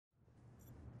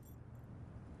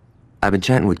I've been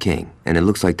chatting with King, and it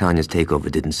looks like Tanya's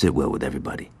takeover didn't sit well with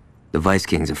everybody. The Vice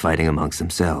Kings are fighting amongst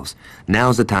themselves.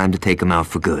 Now's the time to take them out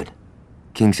for good.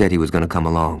 King said he was gonna come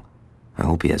along. I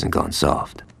hope he hasn't gone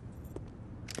soft.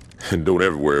 And don't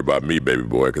ever worry about me, baby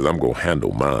boy, because I'm gonna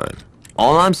handle mine.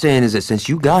 All I'm saying is that since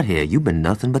you got here, you've been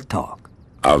nothing but talk.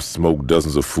 I've smoked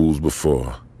dozens of fools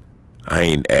before. I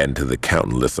ain't adding to the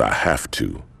count unless I have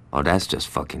to. Oh, that's just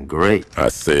fucking great. I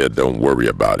said don't worry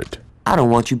about it. I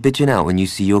don't want you bitching out when you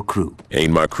see your crew.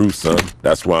 Ain't my crew, son.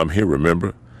 That's why I'm here,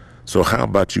 remember? So how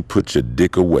about you put your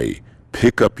dick away,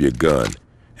 pick up your gun,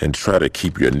 and try to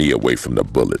keep your knee away from the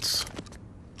bullets.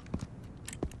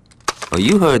 Oh,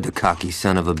 you heard the cocky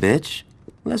son of a bitch.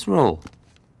 Let's roll.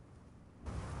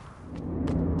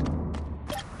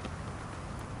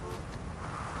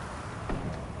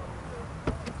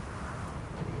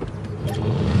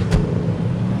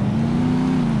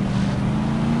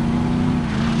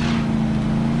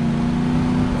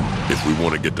 If we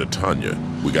want to get to Tanya,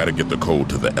 we gotta get the code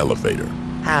to the elevator.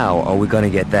 How are we gonna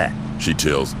get that? She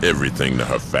tells everything to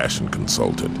her fashion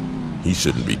consultant. He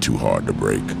shouldn't be too hard to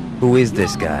break. Who is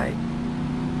this guy?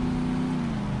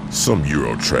 Some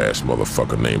Euro-trash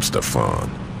motherfucker named Stefan.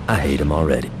 I hate him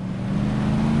already.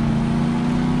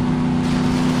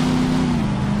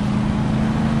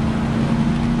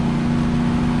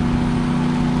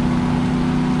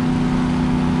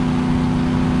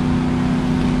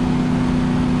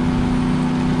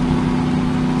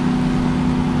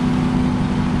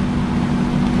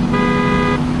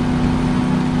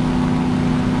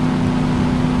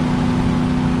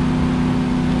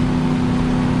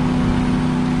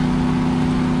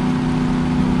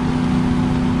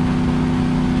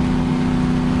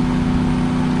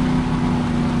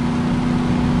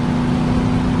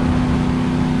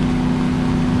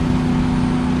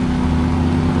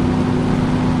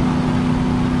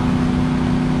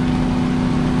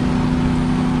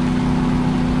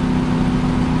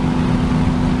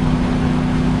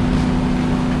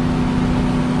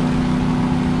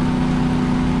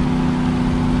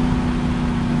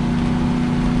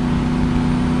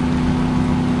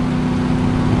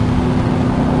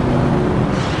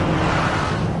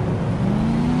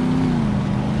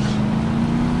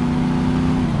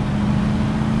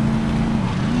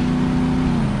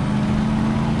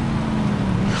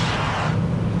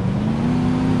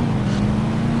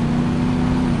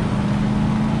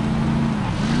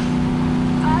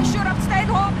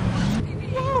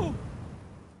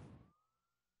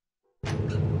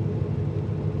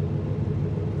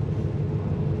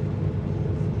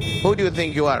 Who do you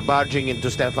think you are barging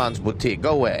into Stefan's boutique?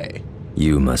 Go away.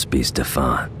 You must be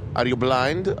Stefan. Are you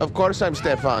blind? Of course I'm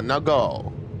Stefan. Now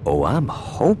go. Oh, I'm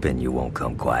hoping you won't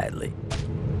come quietly.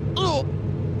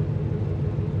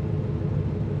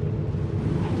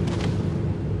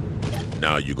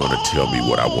 Now you're gonna tell me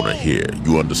what I want to hear.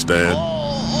 You understand?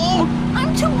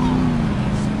 I'm too old.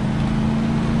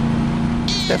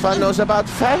 Stefan knows about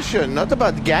fashion, not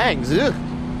about gangs. Ugh.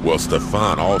 Well,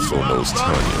 Stefan also knows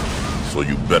Tanya, so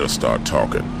you better start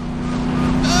talking.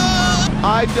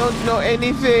 I don't know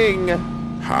anything.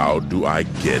 How do I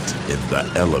get in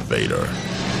the elevator?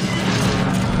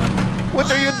 What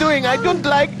are you doing? I don't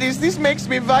like this. This makes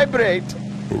me vibrate.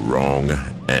 Wrong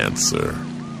answer.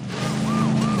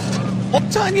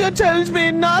 Tanya tells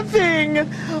me nothing.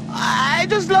 I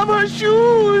just love her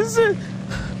shoes.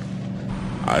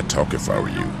 I'd talk if I were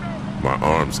you. My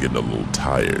arm's getting a little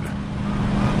tired.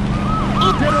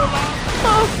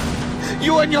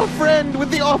 You and your friend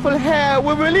with the awful hair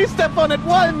will release Stefan at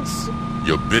once.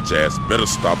 Your bitch ass better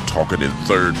stop talking in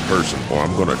third person or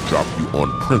I'm gonna drop you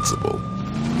on principle.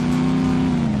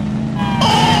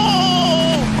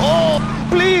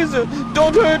 Please,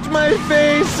 don't hurt my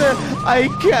face. I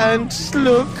can't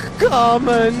look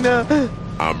common.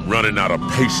 I'm running out of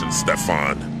patience,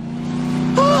 Stefan.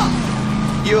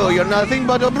 You're nothing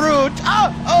but a brute.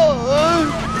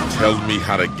 Tell me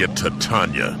how to get to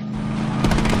Tanya.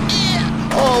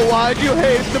 Oh, why do you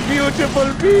hate the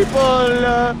beautiful people?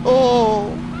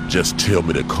 Just tell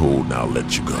me the code and I'll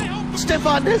let you go.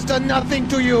 Stefan has done nothing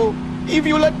to you. If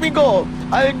you let me go,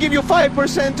 I'll give you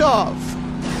 5% off.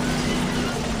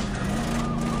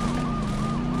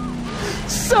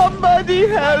 Somebody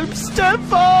help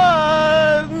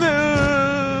Stefan!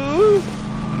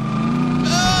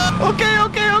 Okay.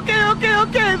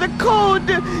 The code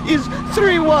is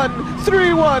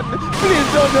 3131. Please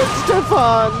don't hurt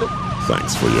Stefan.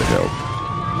 Thanks for your help.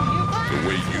 The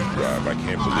way you drive, I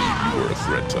can't believe you were a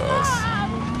threat to us.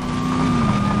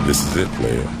 This is it,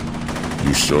 player.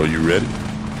 You sure you ready?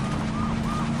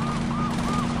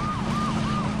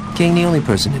 King, the only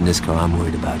person in this car I'm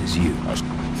worried about is you.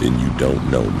 Then you don't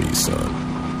know me, son.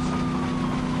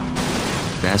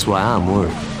 That's why I'm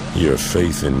worried. Your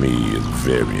faith in me is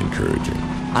very encouraging.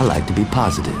 I like to be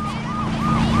positive.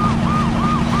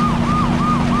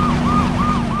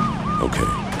 Okay,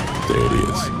 there it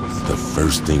is. The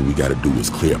first thing we gotta do is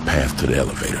clear a path to the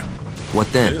elevator.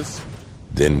 What then?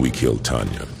 Then we kill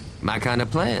Tanya. My kind of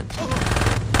plan.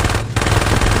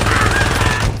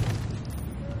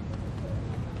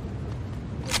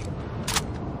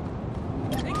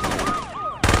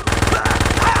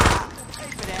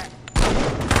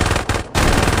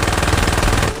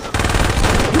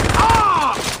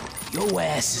 Your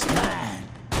ass is mine.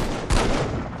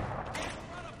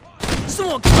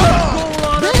 Someone roll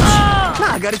on it.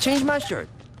 Nah, I gotta change my shirt.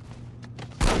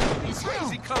 He's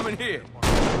crazy coming here.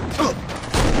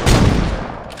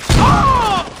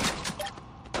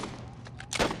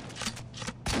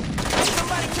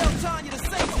 Somebody tell Tanya the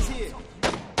safe is here.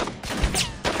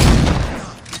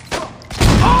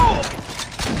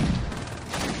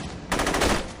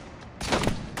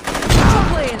 What you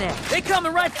playing at? They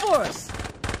coming right for us.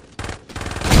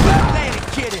 Let it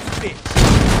kill this bitch.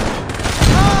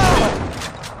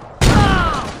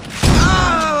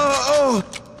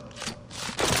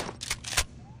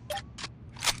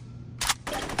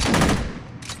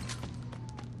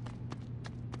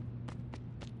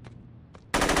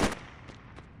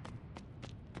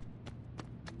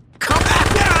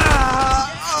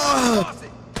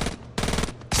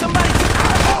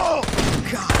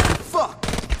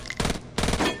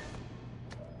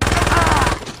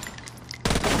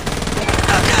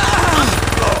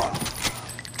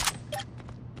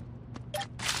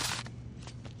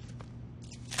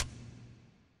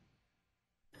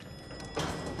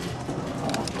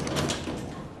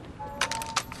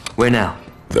 Where now?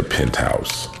 The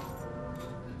penthouse.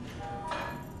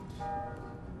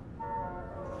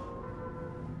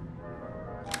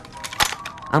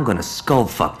 I'm gonna skull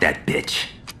fuck that bitch.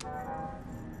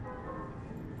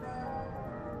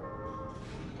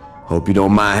 Hope you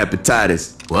don't mind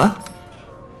hepatitis. What?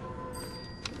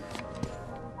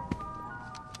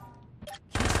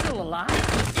 He's still alive?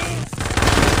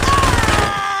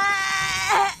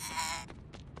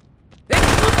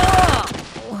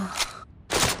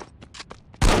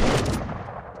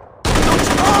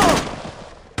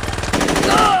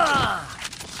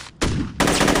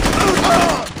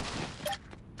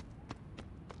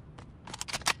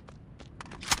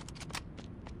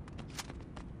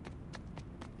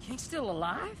 He's still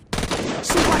alive?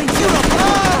 Somebody kill him!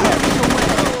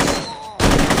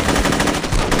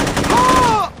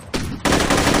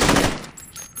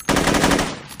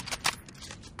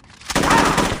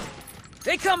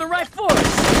 They coming right for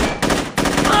us!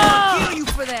 I'll kill you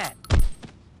for that!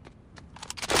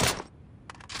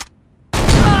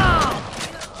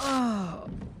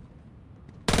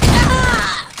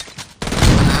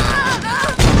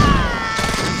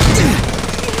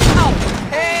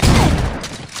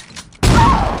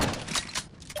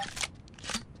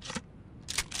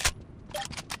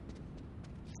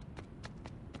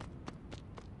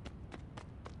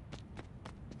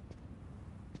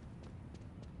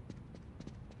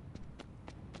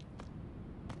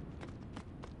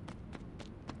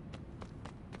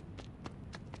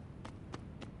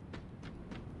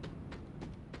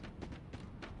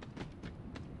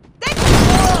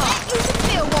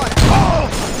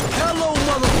 Hello,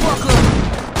 motherfucker!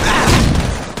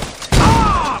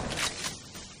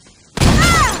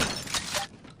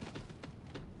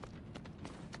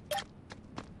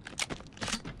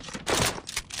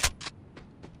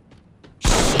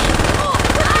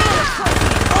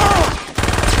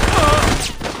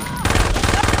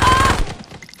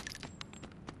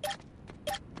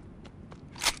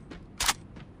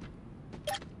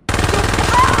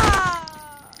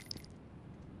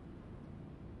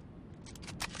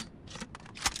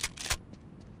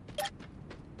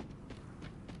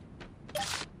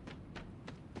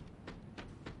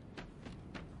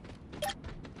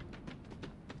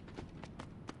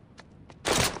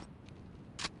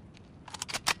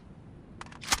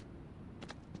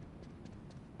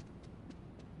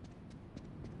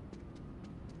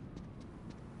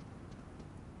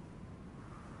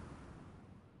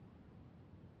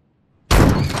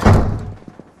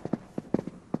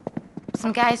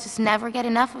 Some guys just never get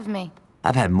enough of me.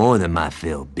 I've had more than my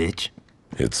fill, bitch.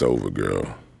 It's over,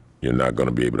 girl. You're not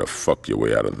gonna be able to fuck your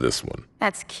way out of this one.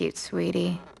 That's cute,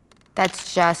 sweetie.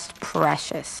 That's just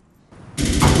precious.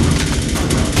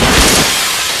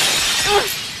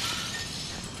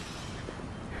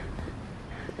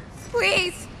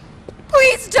 Please!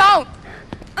 Please don't!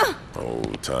 Oh,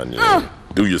 Tanya,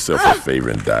 do yourself a favor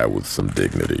and die with some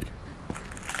dignity.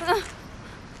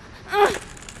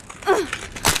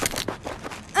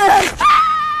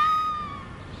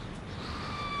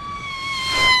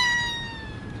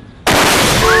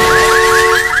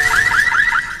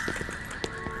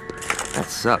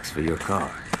 sucks for your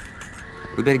car.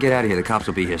 We better get out of here. The cops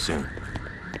will be here soon.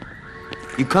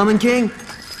 You coming, King?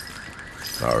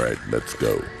 All right, let's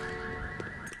go.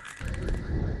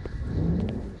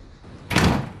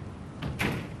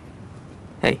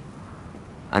 Hey,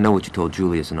 I know what you told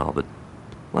Julius and all, but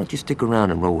why don't you stick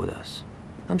around and roll with us?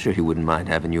 I'm sure he wouldn't mind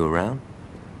having you around.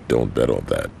 Don't bet on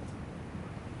that.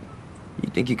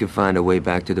 You think you could find a way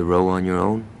back to the row on your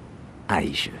own?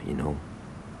 Aisha, you know.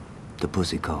 The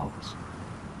pussy calls.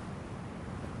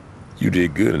 You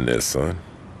did good in there, son.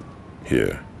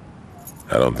 Here,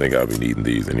 I don't think I'll be needing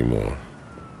these anymore.